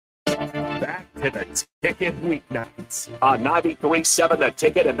back to the Ticket Weeknights on 93.7 The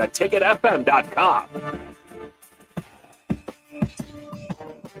Ticket and theticketfm.com.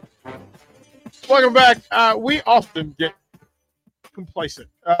 Welcome back. We often get complacent.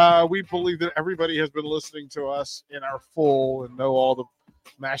 We believe that everybody has been listening to us in our full and know all the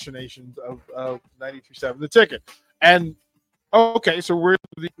machinations of 93.7 The Ticket. And okay, so we're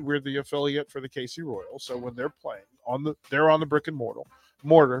the affiliate for the KC Royals. So when they're playing they're on the brick and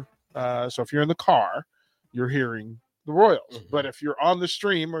mortar. So if you're in the car, you're hearing the Royals. Mm-hmm. But if you're on the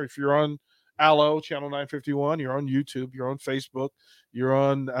stream or if you're on Allo channel 951, you're on YouTube, you're on Facebook, you're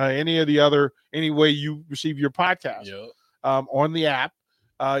on any way you receive your podcast. Yep. On the app,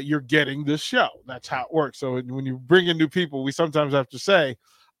 you're getting this show. That's how it works. So when you bring in new people, we sometimes have to say,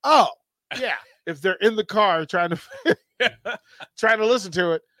 "Oh, yeah," if they're in the car trying to listen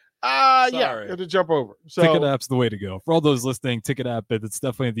to it. Yeah, you have to jump over. So Ticket app's the way to go. For all those listening, Ticket app, it's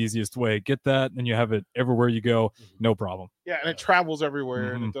definitely the easiest way. Get that, and you have it everywhere you go. No problem. Yeah, and it travels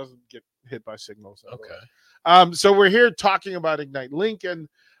everywhere, and it doesn't get hit by signals. Okay. So we're here talking about Ignite Lincoln.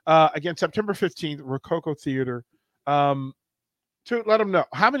 Again, September 15th, Rococo Theatre. To let them know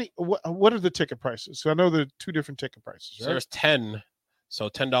what are the ticket prices? So I know there are two different ticket prices. Right? So there's 10. So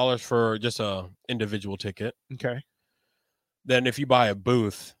 $10 for just a individual ticket. Okay. Then if you buy a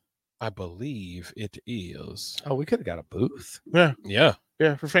booth, I believe it is. Oh, we could have got a booth. Yeah. Yeah.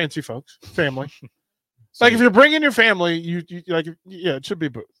 Yeah, for fancy folks, family. So like if you're bringing your family, you like, yeah, it should be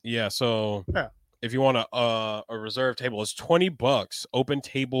a booth. Yeah. So if you want a reserved table, it's $20. Open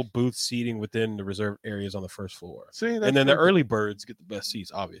table booth seating within the reserved areas on the first floor. See, and then the early birds get the best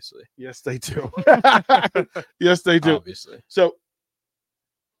seats, obviously. Yes, they do. Yes, they do. Obviously. So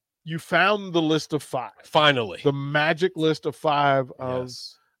you found the list of 5. Finally, the magic list of 5 of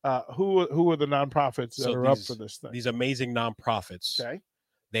who are the nonprofits that are up for this thing. These amazing nonprofits. Okay.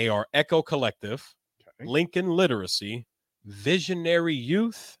 They are Echo Collective, Lincoln Literacy, Visionary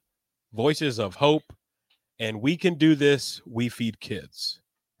Youth, Voices of Hope, and We Can Do This, We Feed Kids.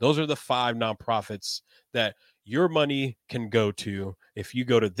 Those are the 5 nonprofits that your money can go to if you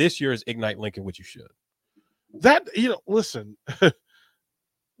go to this year's Ignite Lincoln, which you should. That, listen,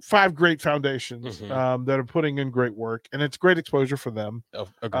 5 great foundations that are putting in great work, and it's great exposure for them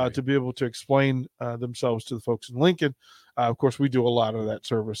to be able to explain themselves to the folks in Lincoln. Of course, we do a lot of that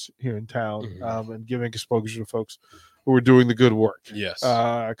service here in town and giving exposure to folks who are doing the good work. Yes.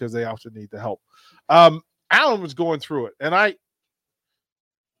 Because they often need the help. Alan was going through it, and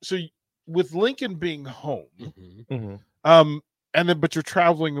so with Lincoln being home, and then but you're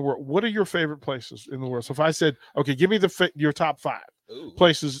traveling the world. What are your favorite places in the world? So if I said, okay, give me your top 5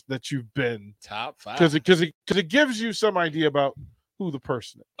 places that you've been. Top 5, because it gives you some idea about who the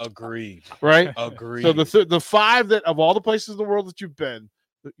person is. Agreed. Right. Agreed. So the 5 that of all the places in the world that you've been,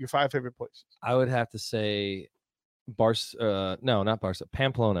 your 5 favorite places. I would have to say not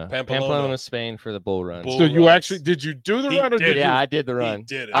Barcelona, Pamplona, Spain for the bull run. So you actually did you do the run? I did the run. He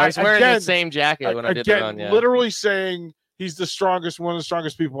did it. I was wearing the same jacket when I did the run. Yeah. Literally saying he's the strongest, one of the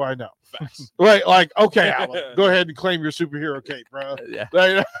strongest people I know. Right? Like, okay, Alan, go ahead and claim your superhero cape, bro. Yeah.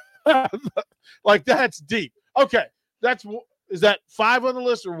 Like that's deep. Okay, is that 5 on the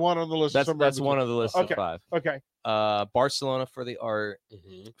list or 1 on the list? That's one of the list of 5. Okay. Barcelona for the art,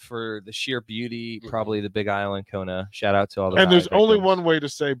 for the sheer beauty, probably the Big Island, Kona. Shout out to all the. And there's only one way to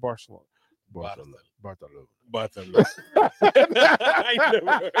say Barcelona. Barcelona.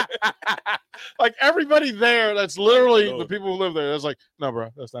 Like everybody there, that's literally the people who live there. That's like, no, bro,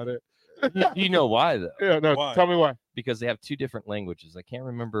 that's not it. You know why though? Yeah, no. Why? Tell me why. Because they have 2 different languages. I can't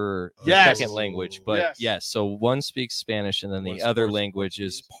remember the second language, but yes. So one speaks Spanish, and then the other language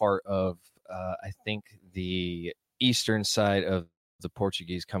is part of, I think, the eastern side of the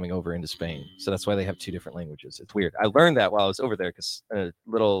Portuguese coming over into Spain. So that's why they have 2 different languages. It's weird. I learned that while I was over there because a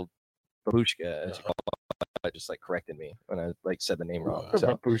little babushka, as you call it, just like corrected me when I said the name wrong.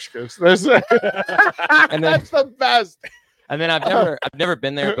 So. Babushkas. That's the best. And then I've never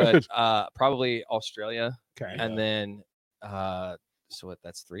been there, but probably Australia. Okay. And then so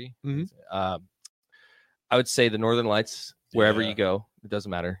that's 3. Mm-hmm. I would say the Northern Lights, wherever you go, it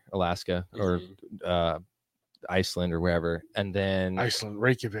doesn't matter, Alaska or Iceland or wherever. And then Iceland,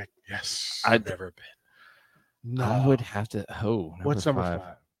 Reykjavik. Yes. I've never been. No. I would have to what's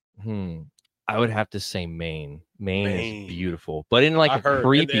number 5? I would have to say Maine. Maine is beautiful, but in like a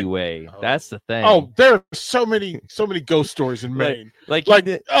creepy way. That's the thing. Oh, there are so many ghost stories in Maine. Like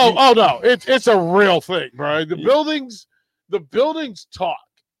no, it's a real thing, bro. The buildings talk.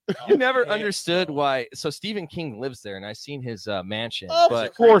 You never understood why. So Stephen King lives there, and I've seen his mansion.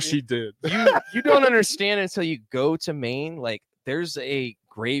 Of course he did. You don't understand until you go to Maine. Like there's a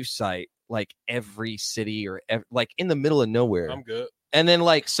grave site like every city or like in the middle of nowhere. I'm good. And then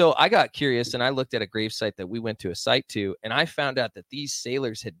so I got curious and I looked at a gravesite that we went to a site to, and I found out that these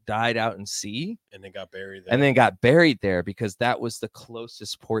sailors had died out in sea and then got buried there. Because that was the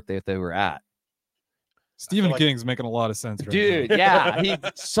closest port that they were at. Stephen King's making a lot of sense, right dude. now. Yeah,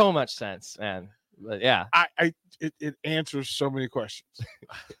 so much sense, man. But yeah, it answers so many questions.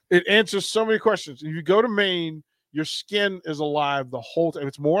 It answers so many questions. If you go to Maine, your skin is alive the whole time.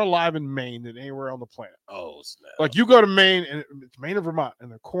 It's more alive in Maine than anywhere on the planet. Oh, snap. Like you go to Maine, and it's Maine and Vermont, and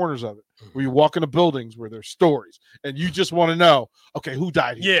there are corners of it where you walk into buildings where there's stories, and you just want to know, okay, who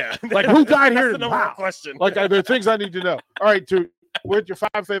died here? Yeah. Like who died here? That's the number one question. Like there are things I need to know. All right, dude, where's your 5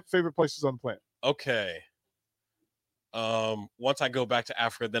 favorite places on the planet? Okay. Once I go back to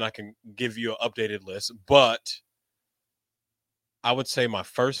Africa, then I can give you an updated list. But I would say my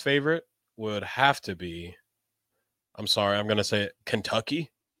first favorite would have to be, I'm sorry, I'm gonna say it, Kentucky.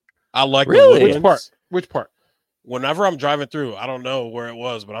 I like really? Which part? Whenever I'm driving through, I don't know where it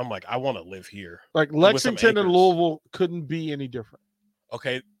was, but I'm like, I want to live here. Like Lexington and Louisville couldn't be any different.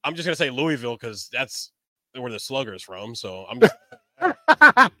 Okay, I'm just gonna say Louisville because that's where the Slugger's from. So I'm just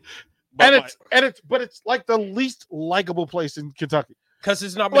but it's like the least likable place in Kentucky. Because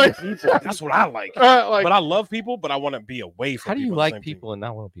it's not many people. That's what I like. But I love people, but I want to be away from people. How do you like people and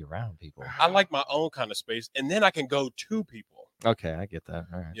not want to be around people? I like my own kind of space, and then I can go to people. Okay, I get that.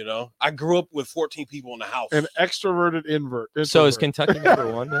 All right. You know, I grew up with 14 people in the house. An extroverted invert. So is Kentucky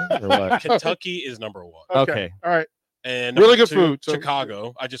number one then? Or what? Kentucky is number one. Okay. All right. And really good food.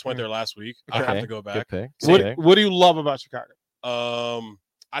 Chicago. I just went there last week. Okay. I have to go back. Good pick. What do you love about Chicago?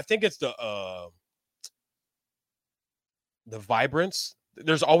 I think it's the vibrance.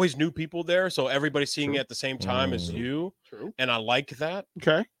 There's always new people there, so everybody's seeing it at the same time as you. True. And I like that.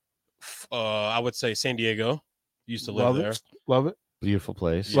 Okay. I would say San Diego. Used to live there. Love it. Beautiful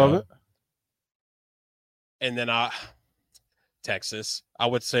place. Love it. And then Texas. I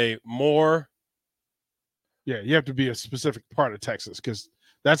would say more. Yeah, you have to be a specific part of Texas because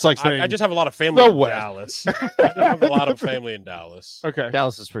that's like saying I just have a lot of family in Dallas. I just have a lot of family in Dallas. Okay.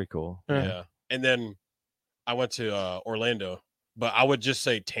 Dallas is pretty cool. Yeah. And then I went to Orlando, but I would just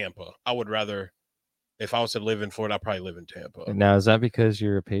say Tampa. I would rather, if I was to live in Florida, I'd probably live in Tampa. Now, is that because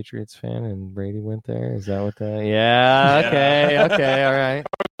you're a Patriots fan and Brady went there? Is that what that? Yeah. Okay. All right.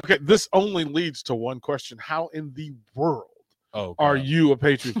 Okay. This only leads to one question: how in the world are you a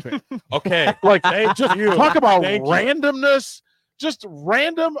Patriots fan? Okay. Like, just talk about randomness. Just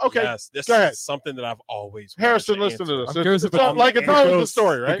random. Okay. Yes, this is something that I've always. Harrison, listen to this. It's it's always the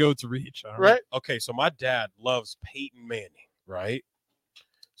story, right? The goat's reach, right? Okay, so my dad loves Peyton Manning, right?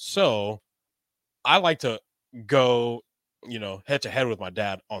 So I like to go, head to head with my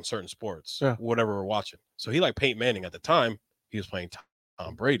dad on certain sports, whatever we're watching. So he liked Peyton Manning at the time. He was playing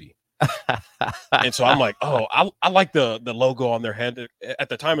Tom Brady. And so I'm like, I like the logo on their head. At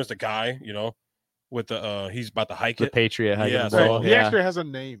the time, it's the guy, with the he's about to hike the it. Patriot hiking Yeah, the ball. He actually has a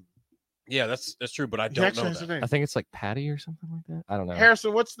name. Yeah, that's true, but I don't know that. I think it's like Patty or something like that. I don't know.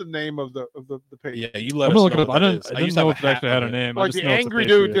 Harrison, what's the name of the Patriot? Yeah, you let I'm us gonna look know it up. I didn't know if it actually had a name. Like the angry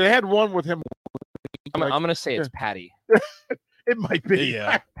dude. They had one with him. I'm gonna say it's Patty. It might be.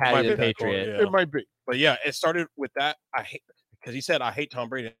 Yeah, Patty the Patriot. Cool, yeah. It might be. But yeah, it started with that. I hate because he said I hate Tom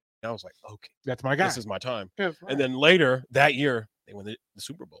Brady. And I was like, okay, that's my guy. This is my time. Yeah, right. And then later that year, they won the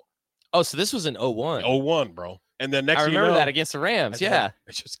Super Bowl. Oh, so this was in 01. 01, bro. And then next I remember that against the Rams. Yeah.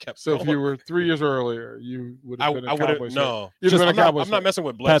 It just kept So going. if you were 3 years earlier, you would have been a Cowboys. No. I'm not messing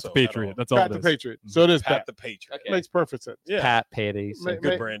with Bledsoe. Pat the Patriot. That's all Pat it the is. Patriot. So it is Pat the Patriot. Okay. Makes perfect sense. Yeah. Pat Patty. So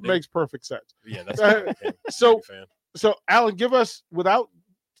good branding. Makes perfect sense. Yeah, that's so Alan, give us, without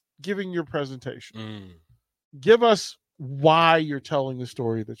giving your presentation, give us why you're telling the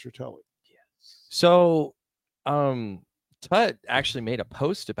story that you're telling. So, Tut actually made a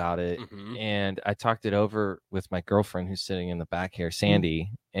post about it, and I talked it over with my girlfriend who's sitting in the back here,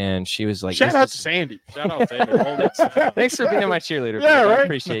 Sandy, and she was like, "Shout out to Sandy! Shout out Sandy! Thanks for being my chearleader. Yeah, right. I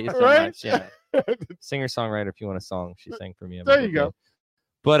appreciate you so much. Yeah, singer songwriter. If you want a song, she sang for me. There you go.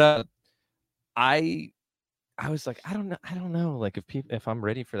 But I was like, I don't know, like if I'm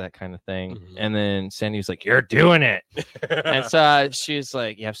ready for that kind of thing. And then Sandy was like, "You're doing it." And so she was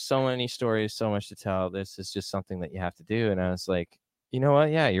like, "You have so many stories, so much to tell. This is just something that you have to do." And I was like, "You know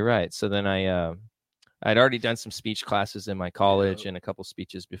what? Yeah, you're right." So then I'd already done some speech classes in my college and a couple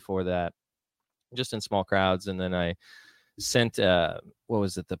speeches before that, just in small crowds. And then I sent what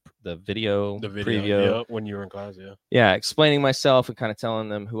was it, the video preview when you were in class, explaining myself and kind of telling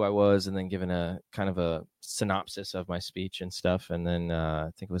them who I was, and then giving a kind of a synopsis of my speech and stuff. And then I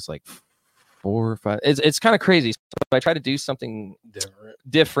think it was like 4 or 5. It's kind of crazy. So I try to do something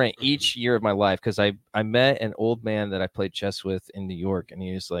different each year of my life, because I met an old man that I played chess with in New York, and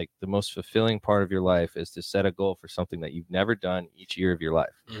he was like, the most fulfilling part of your life is to set a goal for something that you've never done each year of your life.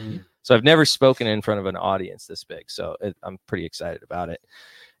 So I've never spoken in front of an audience this big, so I'm pretty excited about it.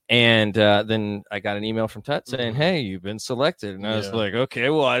 And then I got an email from Tut saying, "Hey, you've been selected." And I was like, "Okay,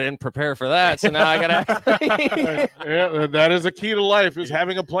 well, I didn't prepare for that, so now I gotta." Yeah, that is a key to life: is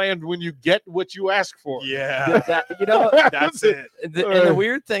having a plan when you get what you ask for. Yeah, that's it. And the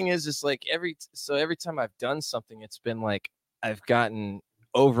weird thing is like every time I've done something, it's been like I've gotten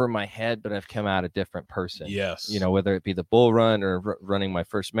over my head, but I've come out a different person. Yes. Whether it be the bull run or running my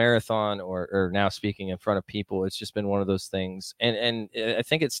first marathon or now speaking in front of people, it's just been one of those things. And I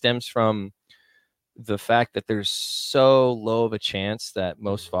think it stems from the fact that there's so low of a chance that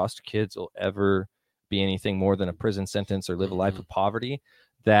most foster kids will ever be anything more than a prison sentence or live a life of poverty,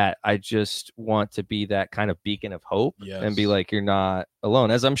 that I just want to be that kind of beacon of hope and be like, you're not alone.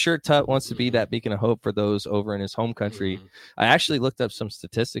 As I'm sure Tut wants to be that beacon of hope for those over in his home country. I actually looked up some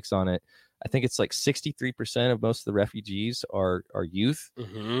statistics on it. I think it's like 63% of most of the refugees are youth.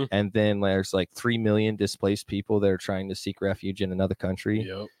 And then there's like 3 million displaced people that are trying to seek refuge in another country.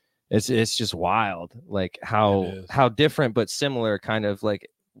 It's just wild, like how different but similar kind of like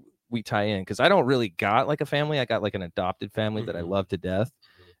we tie in, because I don't really got like a family. I got like an adopted family that I love to death.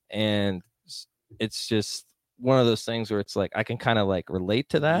 And it's just one of those things where it's like I can kind of like relate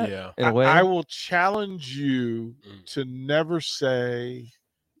to that in a way. I will challenge you to never say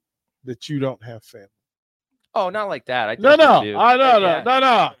that you don't have family. Oh, not like that. No.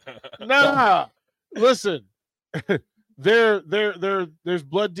 Listen, there's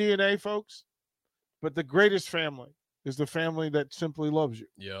blood DNA, folks, but the greatest family is the family that simply loves you.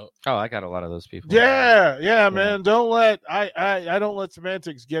 Oh, I got a lot of those people. Yeah, man. Don't let I don't let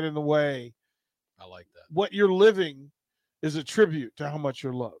semantics get in the way. I like that. What you're living is a tribute to how much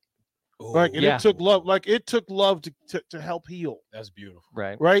you're loved. Ooh, it took love. Like it took love to help heal. That's beautiful.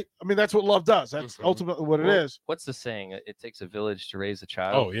 Right. I mean, that's what love does. That's ultimately what it is. What's the saying? It takes a village to raise a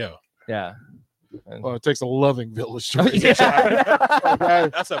child. Oh yeah. Yeah. Well, it takes a loving village to raise a child. Okay?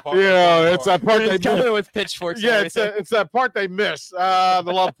 That's a part. It's that part they coming miss. with pitchforks. Yeah, it's that part they miss. The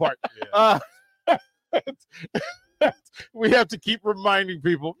love part. We have to keep reminding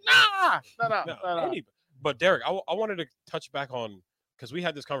people. No. But Derek, I wanted to touch back on, because we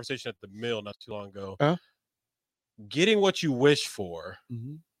had this conversation at the mill not too long ago. Getting what you wish for.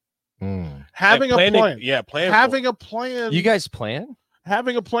 Having a plan. Yeah, plan. Having a plan. You guys plan?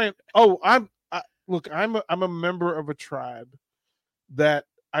 Having a plan. Oh, I'm a member of a tribe that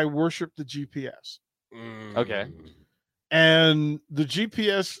I worship the GPS. Okay. And the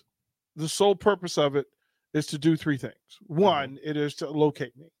GPS, the sole purpose of it is to do 3 things. One, it is to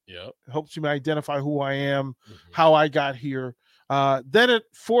locate me. It helps me identify who I am, how I got here. Then it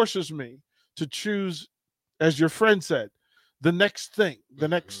forces me to choose, as your friend said, the next thing, the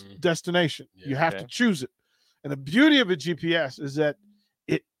next destination. You have to choose it. And the beauty of a GPS is that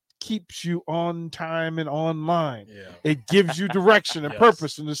it keeps you on time and online. It gives you direction and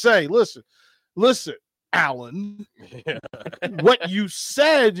purpose, and to say, listen, Alan, what you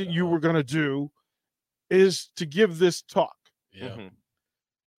said you were going to do is to give this talk.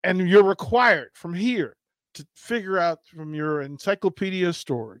 And you're required from here to figure out from your encyclopedia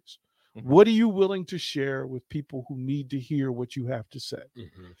stories, what are you willing to share with people who need to hear what you have to say?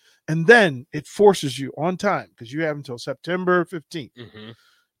 And then it forces you on time, because you have until September 15th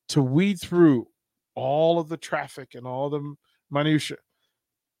to weed through all of the traffic and all the minutia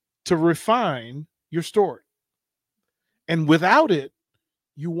to refine your story. And without it,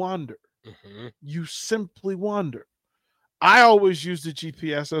 you wander. You simply wander. I always use the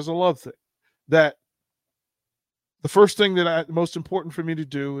GPS as a love thing. That the first thing most important for me to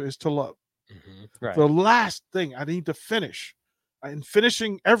do is to love. Right. The last thing I need to finish, in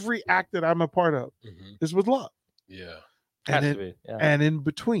finishing every act that I'm a part of, is with love. And in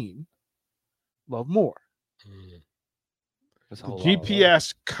between, love more. The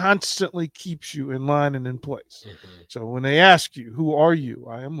GPS constantly keeps you in line and in place. So when they ask you, who are you?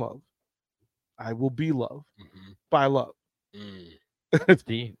 I am love. I will be love by love.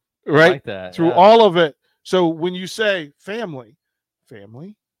 Deep. Right? Like that. Through all of it. So when you say family,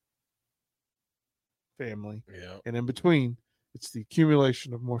 and in between, it's the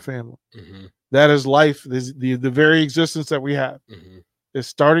accumulation of more family. That is life. The very existence that we have is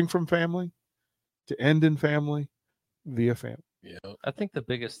starting from family to end in family via family. I think the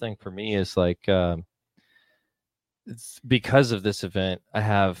biggest thing for me is like because of this event, I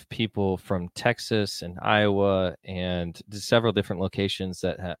have people from Texas and Iowa and several different locations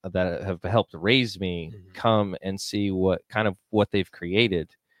that have helped raise me come and see what they've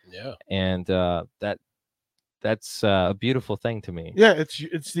created. Yeah, and that's a beautiful thing to me. Yeah,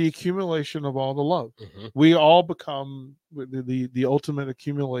 it's the accumulation of all the love. We all become the ultimate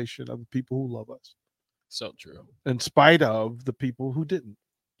accumulation of the people who love us. So true. In spite of the people who didn't.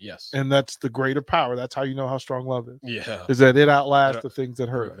 Yes. And that's the greater power. That's how you know how strong love is. Yeah. Is that it outlasts the things that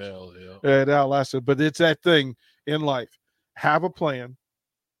hurt us. Yeah. It outlasts it. But it's that thing in life. Have a plan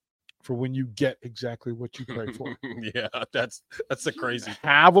for when you get exactly what you pray for. Yeah, that's the crazy thing.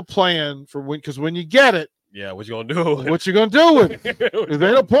 Have a plan for because when you get it, yeah, what you gonna do? What you gonna do with it? There's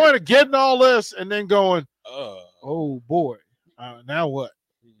ain't a point of getting all this and then going, oh boy, now what?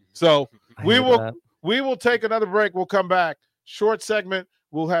 So we will take another break. We'll come back. Short segment.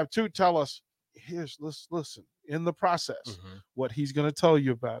 We'll have Toot tell us. Let's listen in the process what he's going to tell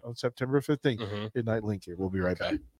you about on September 15th. Midnight Link here. We'll be right back.